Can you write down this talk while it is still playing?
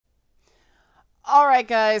All right,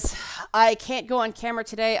 guys. I can't go on camera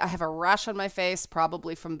today. I have a rash on my face,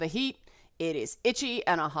 probably from the heat. It is itchy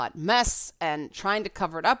and a hot mess, and trying to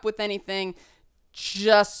cover it up with anything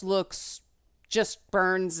just looks, just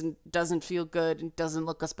burns and doesn't feel good and doesn't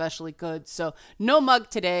look especially good. So, no mug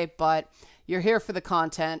today, but you're here for the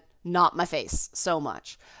content, not my face so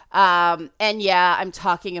much. And yeah, I'm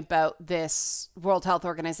talking about this World Health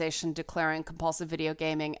Organization declaring compulsive video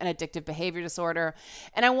gaming an addictive behavior disorder.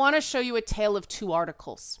 And I want to show you a tale of two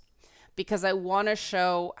articles because I want to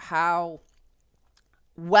show how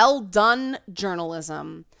well done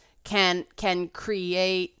journalism can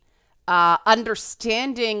create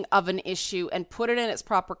understanding of an issue and put it in its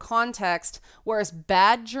proper context, whereas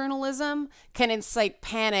bad journalism can incite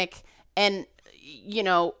panic and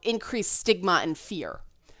increase stigma and fear.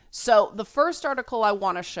 So the first article I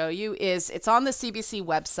want to show you it's on the CBC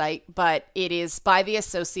website, but it is by the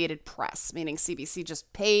Associated Press, meaning CBC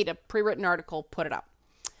just paid a pre-written article, put it up.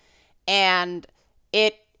 And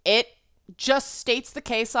it just states the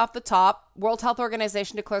case off the top. World Health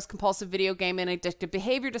Organization declares compulsive video game an addictive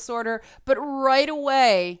behavior disorder, but right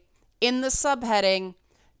away in the subheading,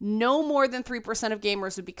 no more than 3% of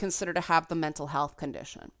gamers would be considered to have the mental health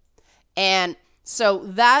condition. And so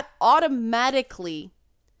that automatically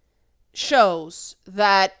shows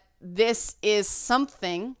that this is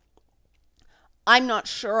something. I'm not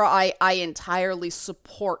sure I entirely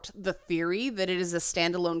support the theory that it is a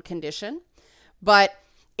standalone condition, but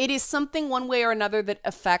it is something one way or another that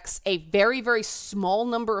affects a very, very small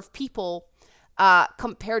number of people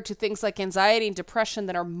compared to things like anxiety and depression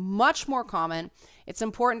that are much more common. It's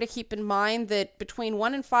important to keep in mind that between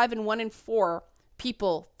 1 in 5 and 1 in 4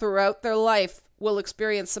 people throughout their life will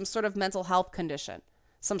experience some sort of mental health condition,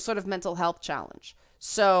 some sort of mental health challenge.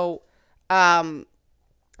 So that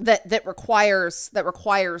requires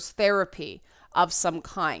therapy of some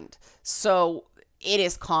kind. So it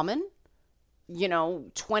is common. 20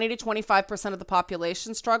 to 25% of the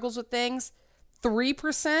population struggles with things.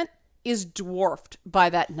 3% is dwarfed by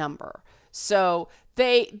that number. So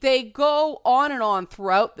they go on and on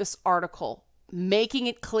throughout this article, making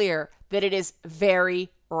it clear that it is very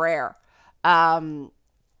rare. And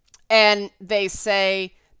they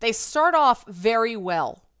say, they start off very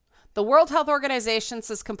well. The World Health Organization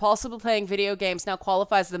says compulsively playing video games now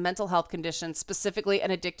qualifies as a mental health condition, specifically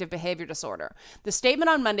an addictive behavior disorder. The statement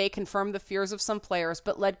on Monday confirmed the fears of some players,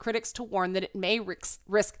 but led critics to warn that it may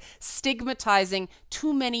risk stigmatizing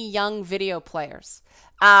too many young video players.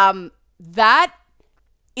 That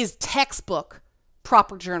is textbook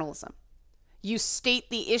proper journalism. You state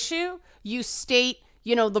the issue, you state,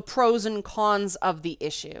 the pros and cons of the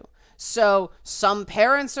issue. So some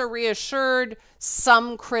parents are reassured,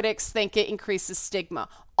 some critics think it increases stigma.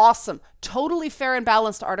 Awesome. Totally fair and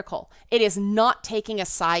balanced article. It is not taking a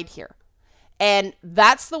side here. And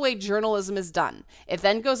that's the way journalism is done. It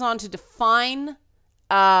then goes on to define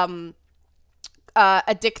addictive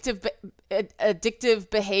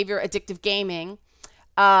behavior, addictive gaming,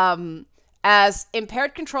 as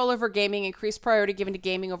impaired control over gaming, increased priority given to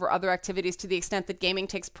gaming over other activities to the extent that gaming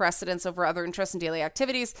takes precedence over other interests and daily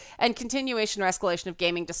activities, and continuation or escalation of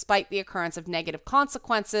gaming despite the occurrence of negative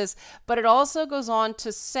consequences. But it also goes on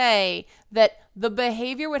to say that the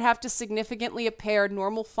behavior would have to significantly impair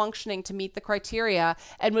normal functioning to meet the criteria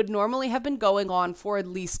and would normally have been going on for at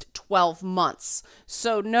least 12 months.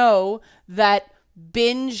 So know that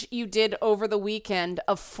binge you did over the weekend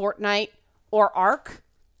of Fortnite or Ark,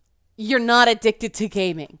 you're not addicted to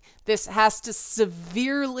gaming. This has to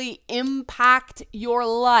severely impact your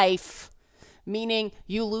life, meaning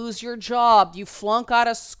you lose your job, you flunk out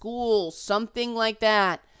of school, something like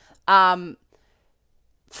that,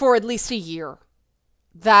 for at least a year.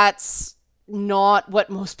 That's not what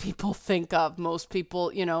most people think of. Most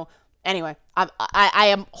people, anyway, I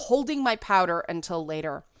am holding my powder until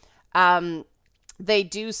later. They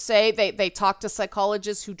do say they talk to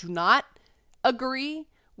psychologists who do not agree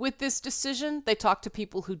with this decision. They talk to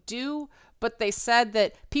people who do, but they said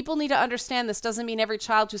that people need to understand this doesn't mean every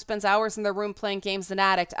child who spends hours in their room playing games is an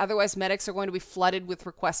addict. Otherwise, medics are going to be flooded with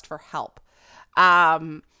requests for help.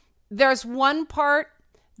 There's one part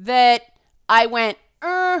that I went,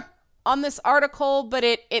 on this article, but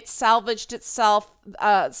it salvaged itself.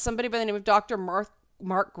 Somebody by the name of Dr.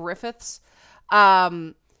 Mark Griffiths,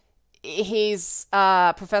 he's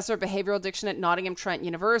a professor of behavioral addiction at Nottingham Trent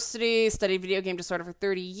University, studied video game disorder for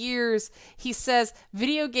 30 years. He says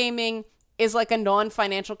video gaming is like a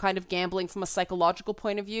non-financial kind of gambling from a psychological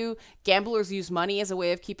point of view. Gamblers use money as a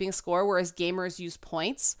way of keeping score, whereas gamers use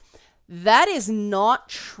points. That is not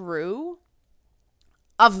true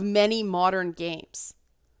of many modern games.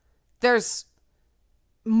 There's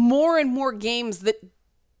more and more games that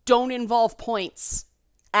don't involve points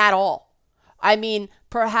at all. I mean,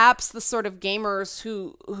 perhaps the sort of gamers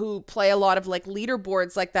who play a lot of like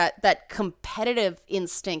leaderboards, like that competitive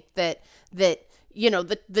instinct that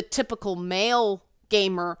the typical male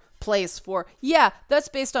gamer plays for. Yeah, that's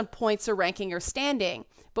based on points or ranking or standing.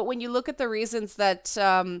 But when you look at the reasons that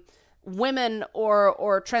women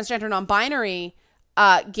or transgender non-binary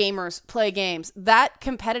gamers play games, that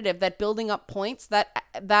competitive, that building up points, that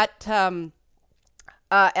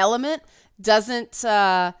element doesn't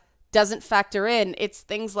factor in. It's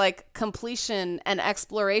things like completion and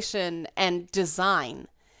exploration and design.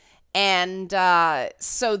 And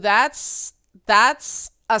so that's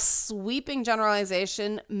a sweeping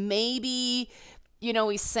generalization. Maybe,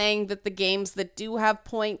 he's saying that the games that do have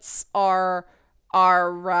points are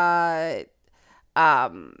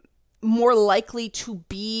more likely to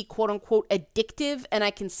be quote unquote addictive. And I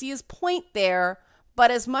can see his point there. But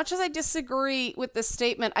as much as I disagree with this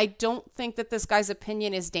statement, I don't think that this guy's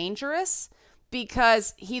opinion is dangerous,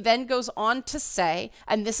 because he then goes on to say,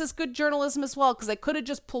 and this is good journalism as well, because I could have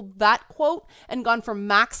just pulled that quote and gone for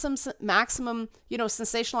maximum,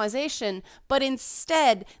 sensationalization, but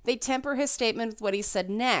instead they temper his statement with what he said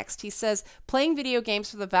next. He says, playing video games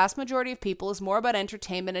for the vast majority of people is more about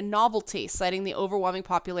entertainment and novelty, citing the overwhelming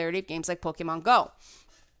popularity of games like Pokemon Go.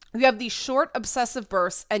 You have these short obsessive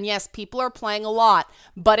bursts, and yes, people are playing a lot,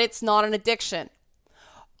 but it's not an addiction.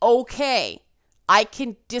 Okay, I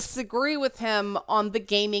can disagree with him on the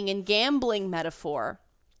gaming and gambling metaphor,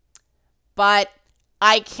 but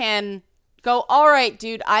I can go, all right,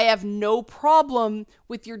 dude, I have no problem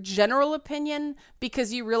with your general opinion,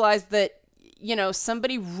 because you realize that,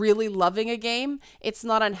 somebody really loving a game, it's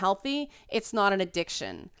not unhealthy, it's not an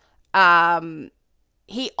addiction.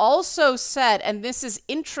 He also said, and this is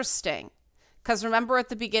interesting, because remember at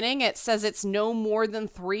the beginning, it says it's no more than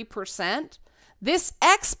 3%. This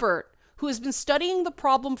expert, who has been studying the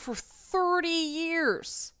problem for 30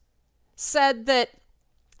 years, said that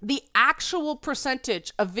the actual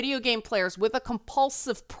percentage of video game players with a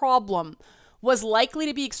compulsive problem was likely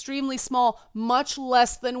to be extremely small, much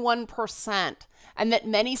less than 1%. And that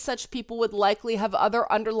many such people would likely have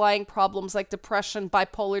other underlying problems like depression,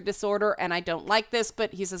 bipolar disorder, and I don't like this,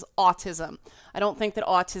 but he says autism. I don't think that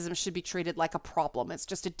autism should be treated like a problem. It's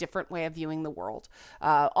just a different way of viewing the world.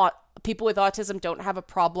 People with autism don't have a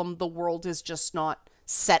problem. The world is just not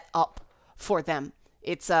set up for them.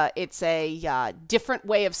 It's a different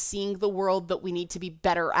way of seeing the world that we need to be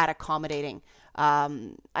better at accommodating.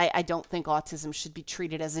 I don't think autism should be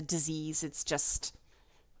treated as a disease. It's just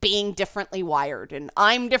being differently wired, and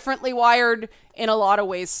I'm differently wired in a lot of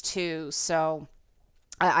ways too. So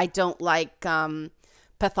I don't like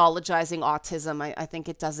pathologizing autism. I think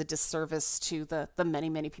it does a disservice to the many,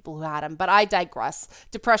 many people who had him, but I digress.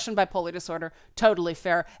 Depression, bipolar disorder, totally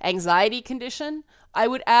fair. Anxiety condition, I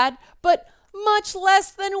would add, but much less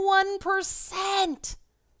than 1%.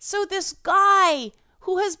 So this guy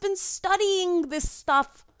who has been studying this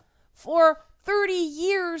stuff for 30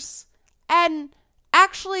 years and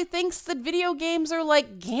actually thinks that video games are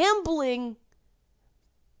like gambling,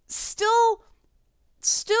 still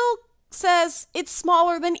says it's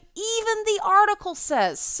smaller than even the article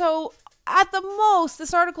says. So at the most,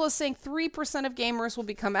 this article is saying 3% of gamers will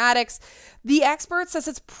become addicts. The expert says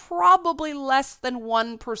it's probably less than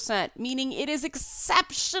 1%, meaning it is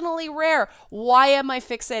exceptionally rare. Why am I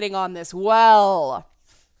fixating on this? Well,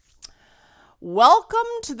 welcome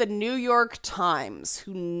to the New York Times,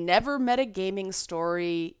 who never met a gaming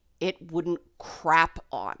story it wouldn't crap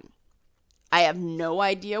on. I have no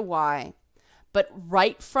idea why, but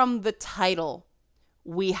right from the title,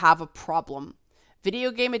 we have a problem.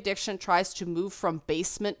 Video game addiction tries to move from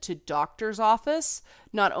basement to doctor's office.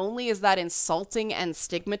 Not only is that insulting and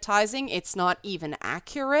stigmatizing, it's not even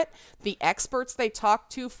accurate. The experts they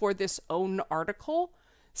talked to for this own article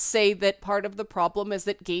say that part of the problem is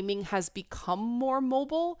that gaming has become more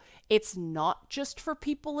mobile. It's not just for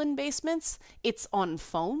people in basements, it's on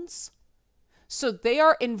phones. So they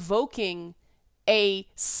are invoking a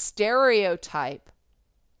stereotype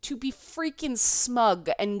to be freaking smug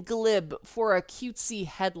and glib for a cutesy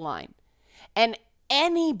headline. And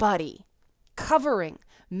anybody covering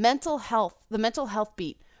mental health, the mental health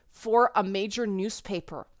beat for a major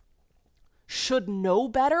newspaper should know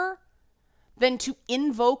better than to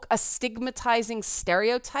invoke a stigmatizing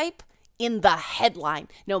stereotype in the headline.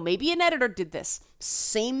 No, maybe an editor did this.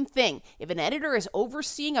 Same thing. If an editor is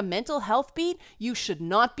overseeing a mental health beat, you should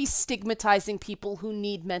not be stigmatizing people who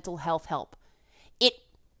need mental health help.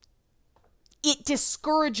 It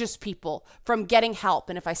discourages people from getting help.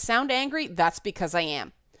 And if I sound angry, that's because I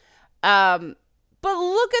am. But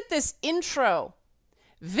look at this intro.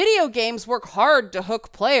 Video games work hard to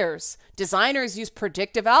hook players. Designers use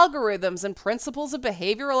predictive algorithms and principles of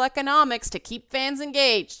behavioral economics to keep fans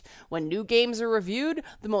engaged. When new games are reviewed,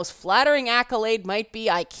 the most flattering accolade might be,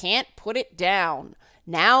 "I can't put it down."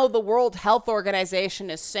 Now the World Health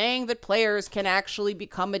Organization is saying that players can actually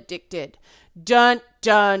become addicted. Dun,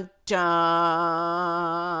 dun, dun.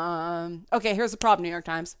 Okay, here's the problem, New York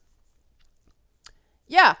Times.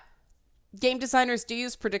 Yeah. Game designers do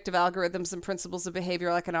use predictive algorithms and principles of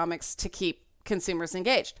behavioral economics to keep consumers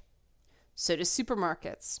engaged. So do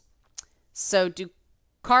supermarkets. So do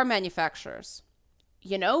car manufacturers.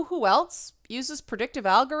 You know who else uses predictive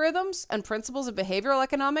algorithms and principles of behavioral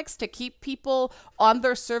economics to keep people on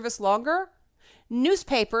their service longer?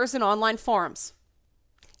 Newspapers and online forums.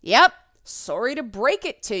 Yep, sorry to break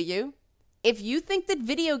it to you. If you think that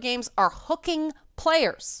video games are hooking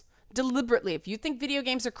players deliberately, if you think video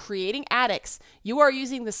games are creating addicts, you are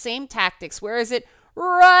using the same tactics. Where is it?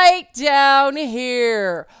 Right down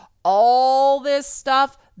here. All this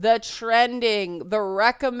stuff, the trending, the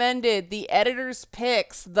recommended, the editor's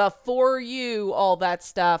picks, the for you, all that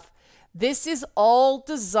stuff. This is all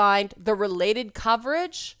designed, the related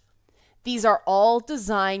coverage, these are all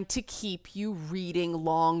designed to keep you reading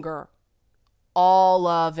longer. All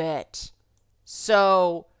of it.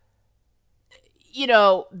 So,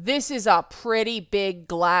 this is a pretty big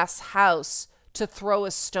glass house to throw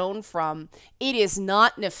a stone from. It is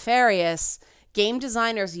not nefarious. Game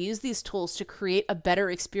designers use these tools to create a better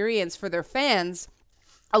experience for their fans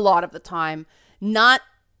a lot of the time, not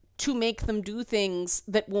to make them do things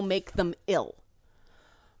that will make them ill.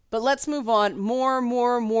 But let's move on.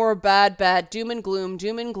 More bad, doom and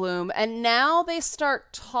gloom. And now they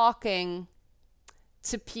start talking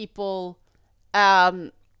to people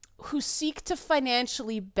who seek to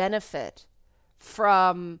financially benefit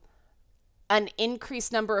from an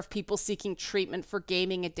increased number of people seeking treatment for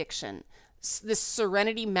gaming addiction. This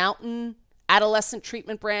Serenity Mountain adolescent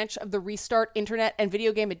treatment branch of the Restart Internet and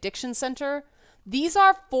Video Game Addiction Center, these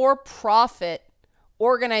are for-profit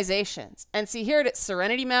organizations. And see, here it is,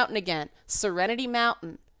 Serenity Mountain again. Serenity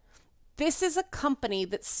Mountain. This is a company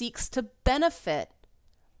that seeks to benefit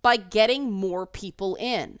by getting more people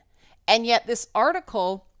in. And yet this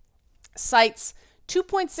article cites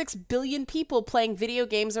 2.6 billion people playing video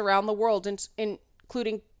games around the world,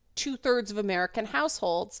 including 2/3 of American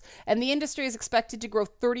households. And the industry is expected to grow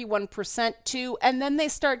 31% too. And then they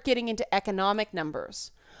start getting into economic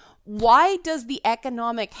numbers. Why does the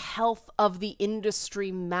economic health of the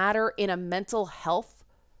industry matter in a mental health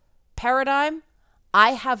paradigm?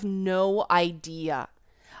 I have no idea.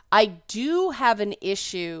 I do have an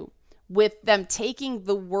issue with them taking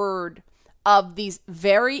the word of these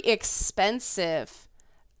very expensive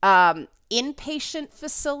inpatient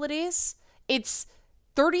facilities. It's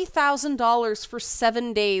 $30,000 for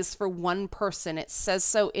 7 days for one person. It says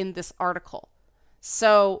so in this article.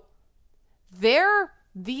 So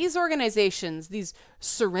these organizations, these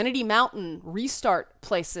Serenity Mountain Restart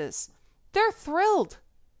places, they're thrilled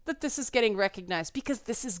that this is getting recognized because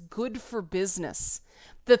this is good for business.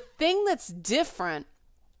 The thing that's different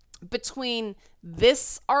between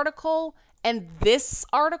this article and this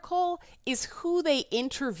article is who they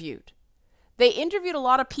interviewed. They interviewed a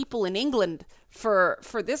lot of people in England for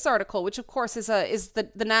this article, which of course is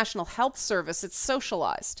the National Health Service. It's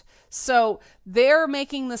socialized. So they're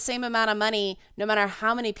making the same amount of money no matter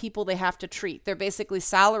how many people they have to treat. They're basically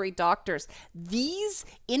salaried doctors. These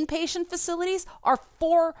inpatient facilities are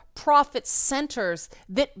for-profit centers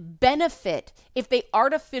that benefit if they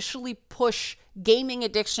artificially push gaming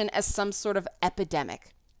addiction as some sort of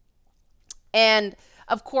epidemic. And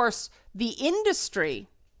of course, the industry,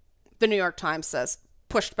 the New York Times says,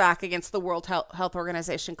 pushed back against the World Health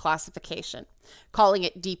Organization classification, calling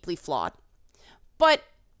it deeply flawed. But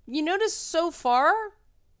you notice so far,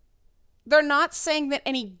 they're not saying that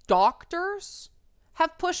any doctors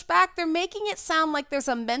have pushed back. They're making it sound like there's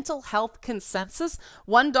a mental health consensus.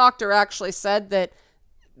 One doctor actually said that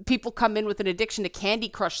people come in with an addiction to Candy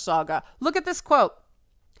Crush Saga. Look at this quote.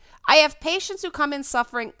 I have patients who come in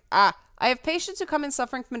suffering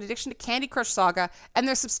from an addiction to Candy Crush Saga, and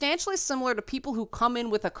they're substantially similar to people who come in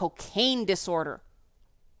with a cocaine disorder.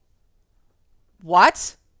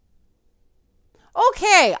 What?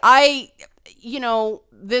 Okay,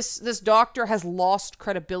 this doctor has lost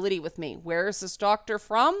credibility with me. Where is this doctor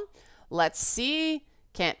from? Let's see.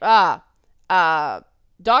 Dr.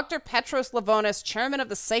 Petros Lavonis, chairman of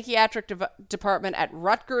the psychiatric department at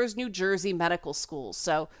Rutgers, New Jersey Medical School.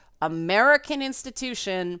 So, American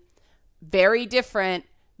institution, very different,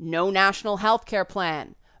 no national health care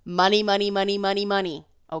plan. Money,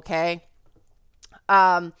 okay?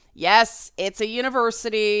 Yes, it's a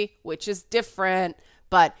university, which is different.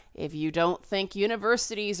 But if you don't think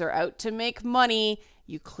universities are out to make money,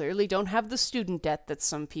 you clearly don't have the student debt that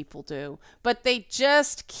some people do. But they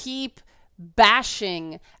just keep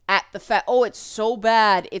bashing at the fact, oh, it's so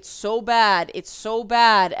bad, it's so bad, it's so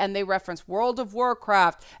bad. And they reference World of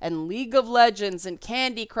Warcraft and League of Legends and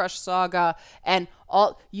Candy Crush Saga and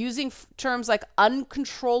all using terms like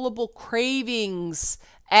uncontrollable cravings.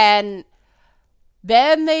 And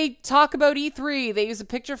then they talk about E3. They use a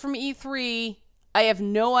picture from E3. I have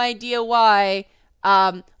no idea why.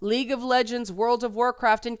 League of Legends, World of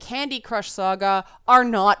Warcraft, and Candy Crush Saga are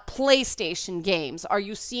not PlayStation games. Are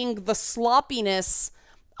you seeing the sloppiness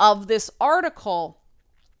of this article?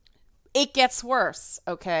 It gets worse,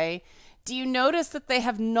 okay? Do you notice that they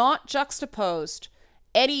have not juxtaposed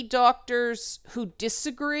any doctors who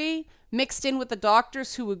disagree mixed in with the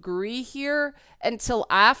doctors who agree here until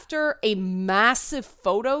after a massive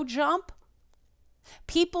photo jump?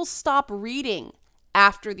 People stop reading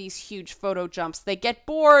after these huge photo jumps. They get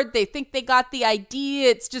bored. They think they got the idea.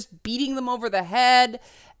 It's just beating them over the head.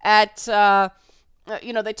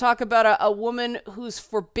 They talk about a woman who's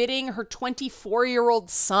forbidding her 24-year-old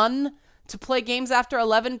son to play games after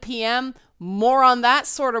 11 p.m. More on that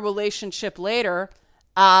sort of relationship later.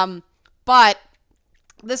 But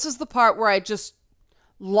this is the part where I just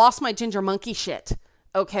lost my ginger monkey shit,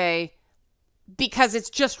 okay? Because it's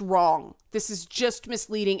just wrong. This is just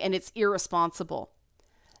misleading and it's irresponsible.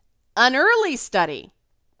 An early study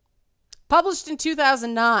published in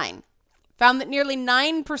 2009 found that nearly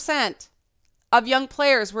 9% of young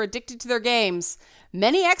players were addicted to their games.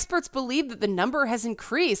 Many experts believe that the number has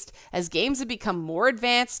increased as games have become more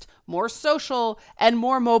advanced, more social, and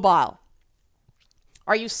more mobile.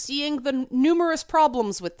 Are you seeing the numerous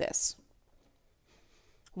problems with this?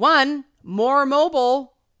 One, more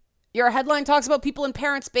mobile. Your headline talks about people in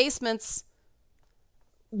parents' basements.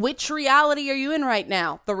 Which reality are you in right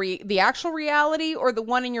now? The actual reality or the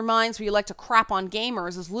one in your minds where you like to crap on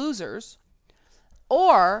gamers as losers?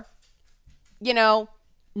 Or,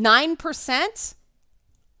 9%?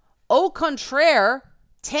 Au contraire,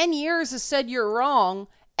 10 years has said you're wrong.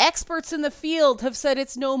 Experts in the field have said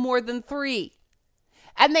it's no more than 3%.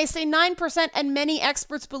 And they say 9%, and many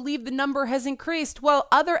experts believe the number has increased. Well,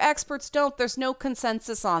 other experts don't. There's no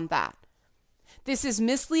consensus on that. This is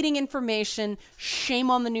misleading information. Shame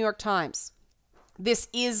on the New York Times. This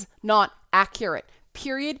is not accurate.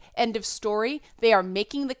 Period. End of story. They are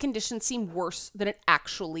making the condition seem worse than it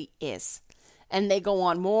actually is. And they go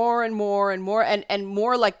on more and more and more and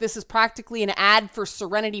more like this is practically an ad for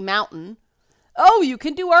Serenity Mountain. Oh, you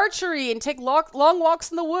can do archery and take long walks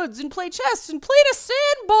in the woods and play chess and play in a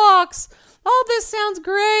sandbox. Oh, this sounds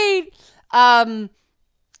great.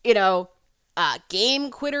 Game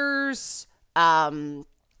quitters.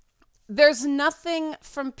 There's nothing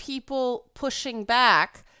from people pushing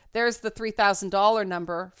back. There's the $3,000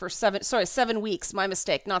 number for 7 weeks. My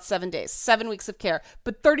mistake, not 7 days, 7 weeks of care,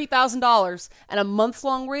 but $30,000 and a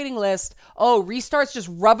month-long waiting list. Oh, Restart's just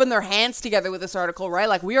rubbing their hands together with this article, right?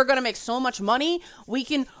 Like, we are going to make so much money. We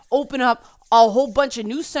can open up a whole bunch of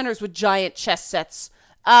new centers with giant chess sets.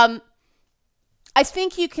 I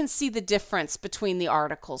think you can see the difference between the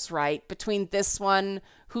articles, right? Between this one,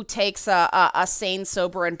 who takes a sane,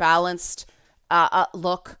 sober, and balanced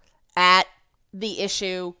look at the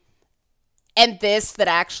issue, and this that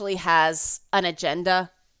actually has an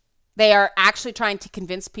agenda. They are actually trying to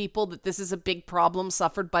convince people that this is a big problem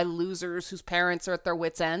suffered by losers whose parents are at their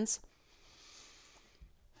wits' ends.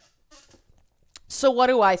 So what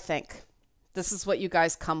do I think? This is what you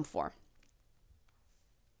guys come for.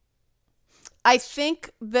 I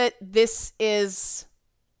think that this is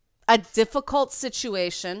a difficult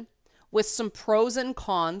situation with some pros and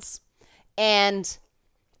cons, and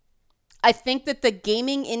I think that the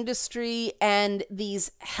gaming industry and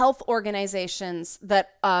these health organizations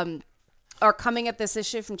that are coming at this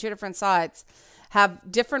issue from two different sides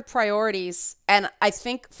have different priorities. And I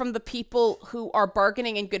think from the people who are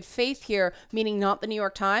bargaining in good faith here, meaning not the New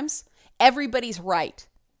York Times, everybody's right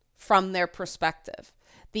from their perspective.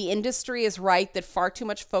 The industry is right that far too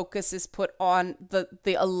much focus is put on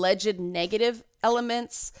the alleged negative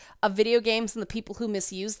elements of video games and the people who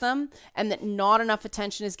misuse them, and that not enough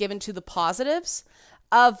attention is given to the positives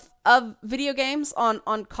of video games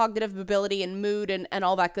on cognitive ability and mood and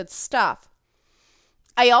all that good stuff.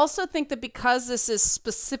 I also think that because this is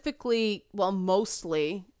specifically, well,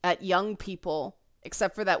 mostly at young people,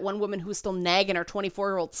 except for that one woman who's still nagging her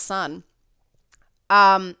 24-year-old son,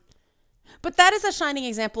 but that is a shining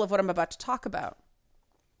example of what I'm about to talk about.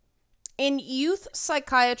 In youth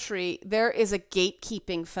psychiatry, there is a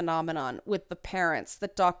gatekeeping phenomenon with the parents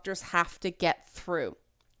that doctors have to get through.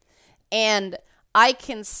 And I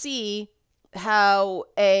can see how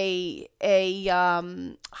a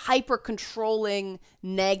hyper controlling,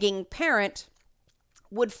 nagging parent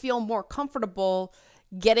would feel more comfortable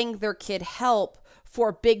getting their kid help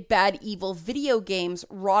for big bad evil video games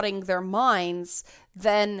rotting their minds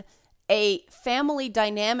than a family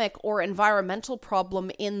dynamic or environmental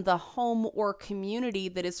problem in the home or community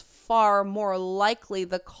that is far more likely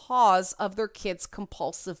the cause of their kids'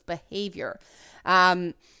 compulsive behavior.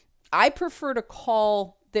 I prefer to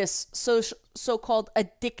call this so-called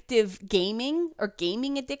addictive gaming or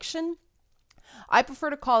gaming addiction. I prefer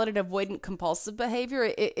to call it an avoidant compulsive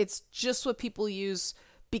behavior. It's just what people use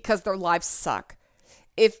because their lives suck.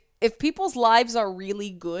 If people's lives are really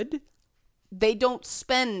good, they don't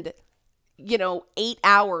spend 8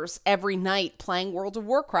 hours every night playing World of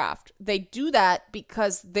Warcraft. They do that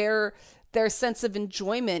because their sense of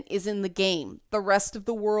enjoyment is in the game. The rest of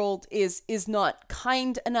the world is not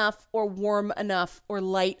kind enough or warm enough or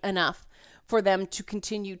light enough for them to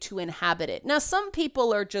continue to inhabit it. Now, some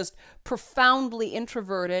people are just profoundly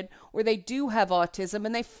introverted, or they do have autism,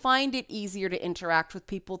 and they find it easier to interact with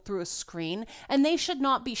people through a screen, and they should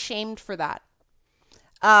not be shamed for that.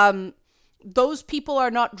 Those people are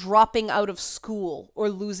not dropping out of school or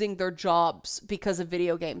losing their jobs because of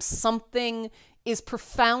video games. Something is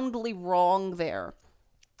profoundly wrong there.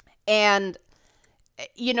 And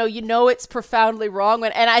it's profoundly wrong.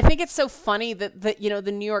 And I think it's so funny that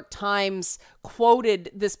the New York Times quoted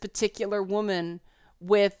this particular woman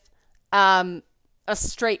with a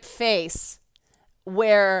straight face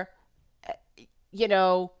where,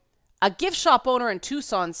 a gift shop owner in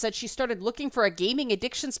Tucson said she started looking for a gaming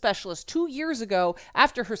addiction specialist 2 years ago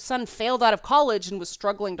after her son failed out of college and was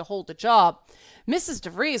struggling to hold a job. Mrs.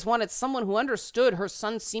 DeVries wanted someone who understood her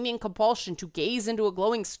son's seeming compulsion to gaze into a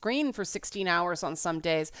glowing screen for 16 hours on some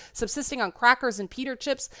days, subsisting on crackers and Peter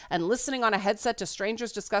chips, and listening on a headset to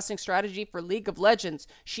strangers discussing strategy for League of Legends.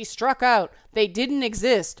 She struck out. They didn't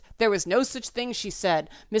exist. There was no such thing, she said.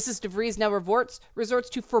 Mrs. DeVries now resorts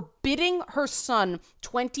to forbidding her son,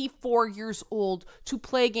 24 years old, to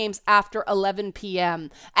play games after 11 p.m.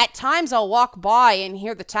 At times I'll walk by and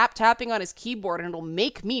hear the tapping on his keyboard and it'll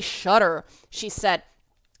make me shudder, she said.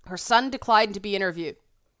 Her son declined to be interviewed.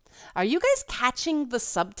 Are you guys catching the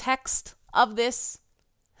subtext of this?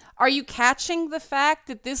 Are you catching the fact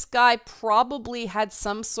that this guy probably had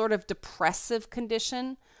some sort of depressive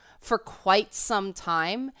condition for quite some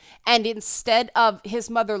time, and instead of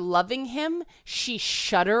his mother loving him, she's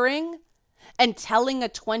shuddering and telling a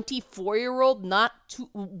 24-year-old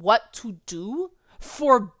what to do,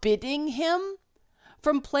 forbidding him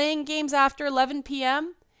from playing games after 11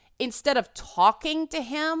 p.m., instead of talking to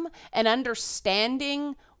him and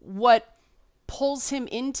understanding what pulls him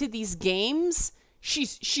into these games.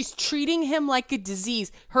 She's treating him like a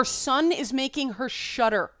disease. Her son is making her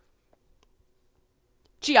shudder.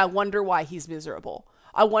 Gee, I wonder why he's miserable.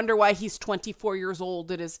 I wonder why he's 24 years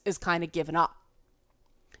old and is kind of given up.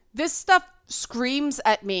 This stuff screams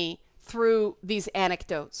at me through these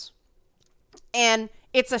anecdotes. And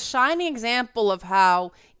it's a shining example of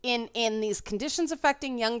how in these conditions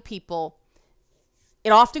affecting young people, it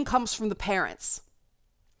often comes from the parents.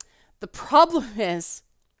 The problem is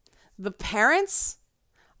the parents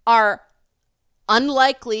are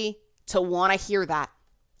unlikely to want to hear that.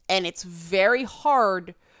 And it's very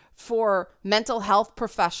hard for mental health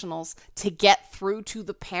professionals to get through to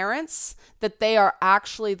the parents that they are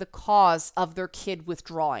actually the cause of their kid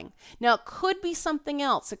withdrawing. Now, it could be something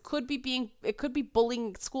else. It could be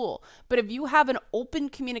bullying at school. But if you have an open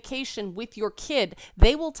communication with your kid,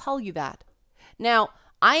 they will tell you that. Now,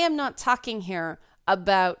 I am not talking here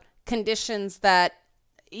about conditions that,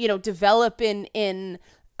 develop in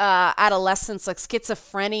adolescence, like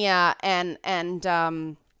schizophrenia and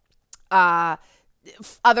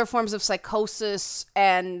other forms of psychosis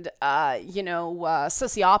and,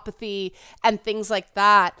 sociopathy and things like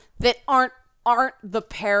that aren't the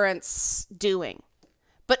parents doing.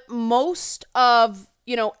 But most of,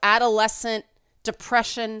 adolescent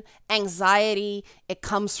depression, anxiety, it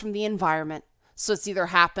comes from the environment. So it's either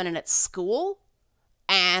happening at school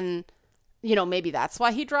and, maybe that's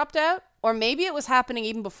why he dropped out, or maybe it was happening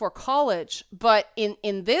even before college. But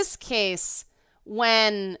in this case,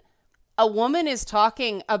 when a woman is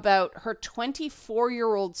talking about her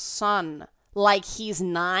 24-year-old son like he's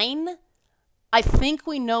 9, I think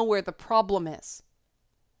we know where the problem is.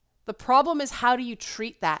 The problem is, how do you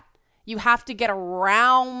treat that? You have to get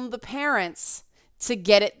around the parents to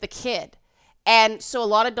get at the kid. And so a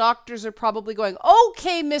lot of doctors are probably going,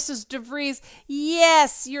 okay, Mrs. DeVries,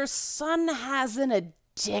 yes, your son has an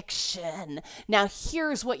addiction. Now,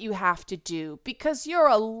 here's what you have to do because you're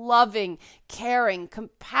a loving, caring,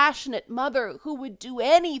 compassionate mother who would do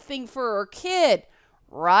anything for her kid,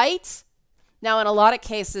 right? Now, in a lot of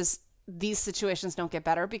cases, these situations don't get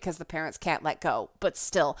better because the parents can't let go. But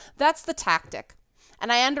still, that's the tactic.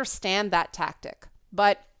 And I understand that tactic.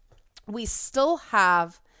 But we still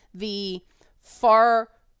have the far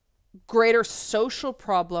greater social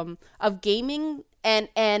problem of gaming and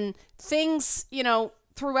things,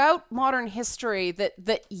 throughout modern history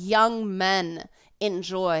that young men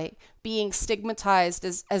enjoy being stigmatized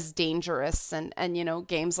as dangerous and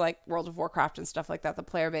games like World of Warcraft and stuff like that. The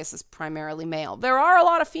player base is primarily male. There are a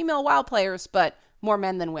lot of female WoW players, but more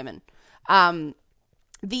men than women.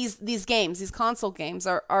 These games, these console games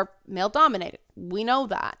are male dominated. We know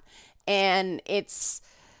that. And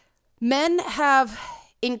men have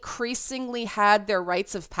increasingly had their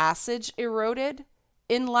rites of passage eroded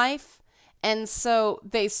in life. And so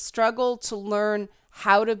they struggle to learn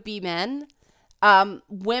how to be men.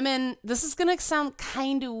 Women, this is going to sound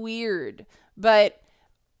kind of weird, but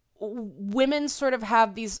women sort of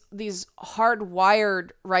have these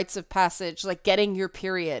hardwired rites of passage, like getting your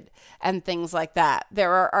period and things like that.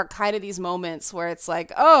 There are kind of these moments where it's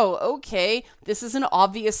like, oh, okay, this is an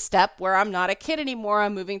obvious step where I'm not a kid anymore.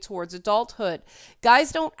 I'm moving towards adulthood.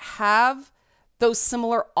 Guys don't have those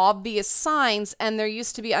similar obvious signs. And there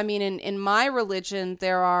used to be, in my religion,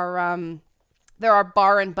 there are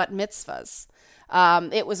bar and bat mitzvahs.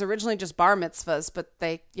 It was originally just bar mitzvahs, but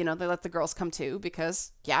they let the girls come too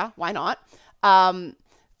because, yeah, why not?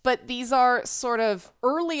 But these are sort of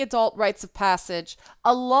early adult rites of passage.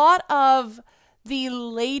 A lot of the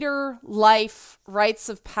later life rites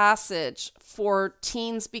of passage for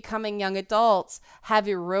teens becoming young adults have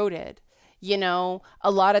eroded. A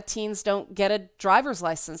lot of teens don't get a driver's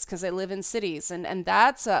license because they live in cities, and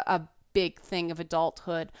that's a big thing of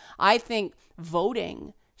adulthood. I think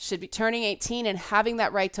voting should be turning 18 and having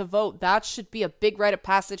that right to vote. That should be a big rite of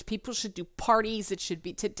passage. People should do parties. It should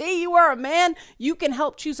be, today you are a man. You can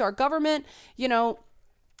help choose our government, because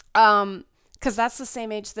that's the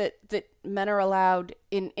same age that men are allowed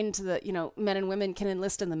into the, men and women can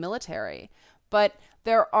enlist in the military. But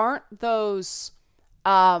there aren't those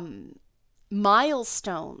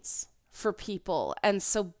milestones for people. And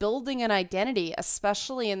so building an identity,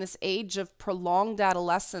 especially in this age of prolonged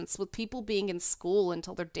adolescence with people being in school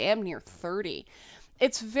until they're damn near 30,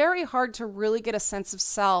 it's very hard to really get a sense of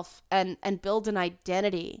self and build an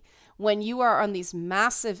identity when you are on these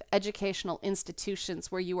massive educational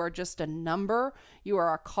institutions where you are just a number, you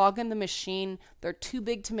are a cog in the machine. They're too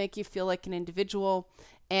big to make you feel like an individual.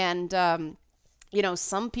 And,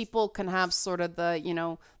 some people can have sort of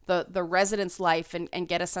the residence life and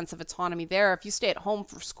get a sense of autonomy there. If you stay at home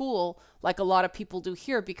for school, like a lot of people do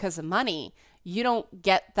here because of money, you don't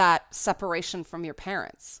get that separation from your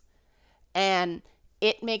parents. And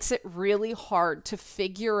it makes it really hard to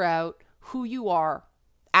figure out who you are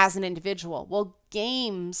as an individual. Well,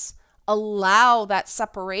 games allow that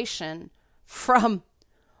separation from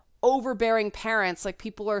overbearing parents. Like,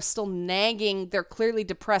 people are still nagging their clearly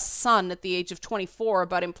depressed son at the age of 24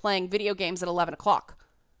 about him playing video games at 11 o'clock.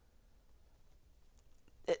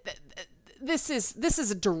 This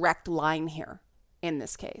is a direct line here in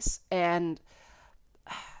this case. And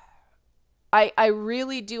I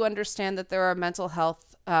really do understand that there are mental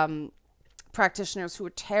health practitioners who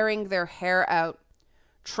are tearing their hair out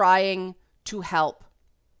trying to help,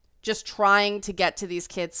 just trying to get to these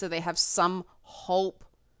kids so they have some hope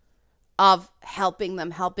of helping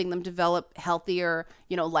them develop healthier,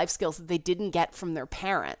 life skills that they didn't get from their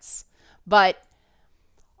parents. But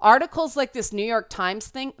articles like this New York Times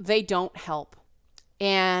thing, they don't help.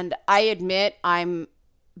 And I admit I'm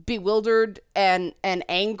bewildered and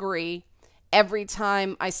angry every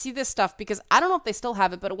time I see this stuff, because I don't know if they still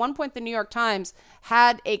have it, but at one point the New York Times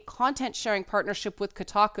had a content sharing partnership with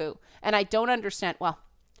Kotaku. And I don't understand. Well,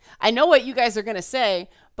 I know what you guys are going to say,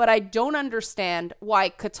 but I don't understand why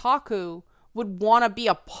Kotaku would want to be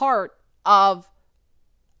a part of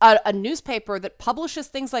a newspaper that publishes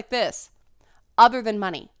things like this other than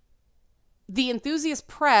money. The enthusiast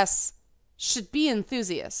press should be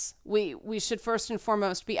enthusiasts. We should first and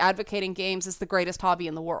foremost be advocating games as the greatest hobby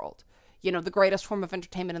in the world. The greatest form of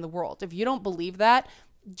entertainment in the world. If you don't believe that,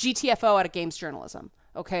 GTFO out of games journalism,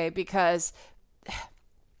 okay? Because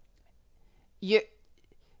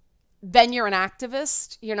then you're an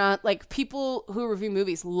activist. You're not, like, people who review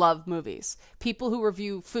movies love movies. People who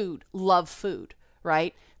review food love food,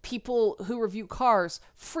 right? People who review cars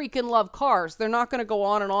freaking love cars. They're not going to go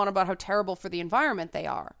on and on about how terrible for the environment they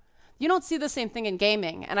are. You don't see the same thing in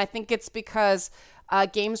gaming. And I think it's because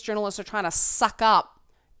games journalists are trying to suck up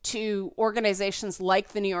to organizations like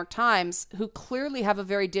the New York Times, who clearly have a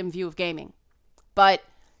very dim view of gaming. But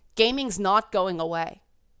gaming's not going away.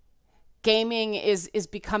 Gaming is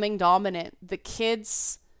becoming dominant. The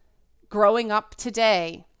kids growing up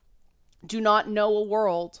today do not know a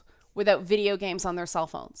world without video games on their cell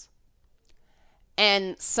phones.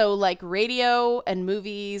 And so like radio and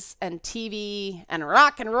movies and TV and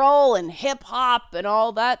rock and roll and hip hop and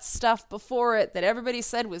all that stuff before it that everybody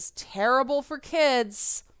said was terrible for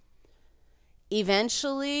kids,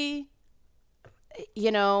 eventually,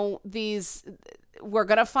 you know, we're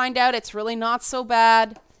going to find out it's really not so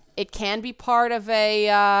bad. It can be part of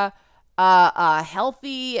a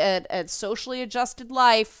healthy and socially adjusted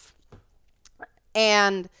life.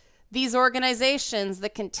 And these organizations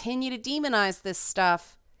that continue to demonize this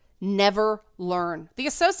stuff never learn. The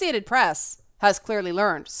Associated Press has clearly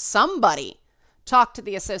learned. Somebody talked to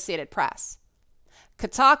the Associated Press.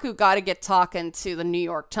 Kotaku got to get talking to the New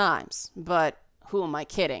York Times, but who am I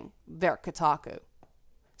kidding? They're Kotaku.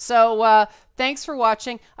 So thanks for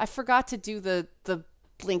watching. I forgot to do the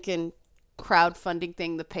Blinken crowdfunding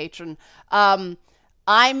thing, the patron. I'm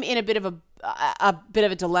in a bit of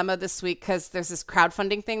a dilemma this week because there's this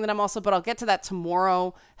crowdfunding thing that I'm also, but I'll get to that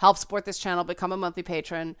tomorrow. Help support this channel, become a monthly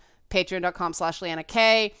patron, patreon.com/Leanna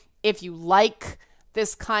K. If you like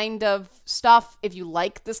this kind of stuff, if you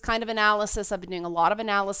like this kind of analysis, I've been doing a lot of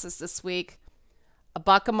analysis this week.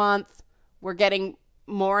 $1 a month. We're getting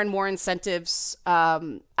more and more incentives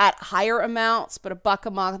at higher amounts, but $1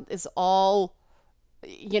 a month is all,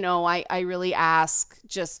 you know, I really ask,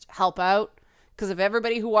 just help out. Because if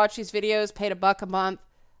everybody who watched these videos paid $1 a month,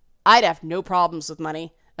 I'd have no problems with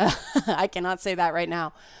money. I cannot say that right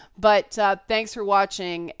now. But thanks for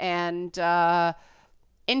watching, and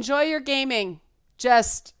enjoy your gaming.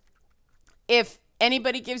 Just, if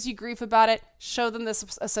anybody gives you grief about it, show them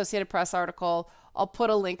this Associated Press article. I'll put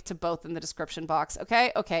a link to both in the description box.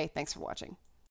 Okay? Okay, thanks for watching.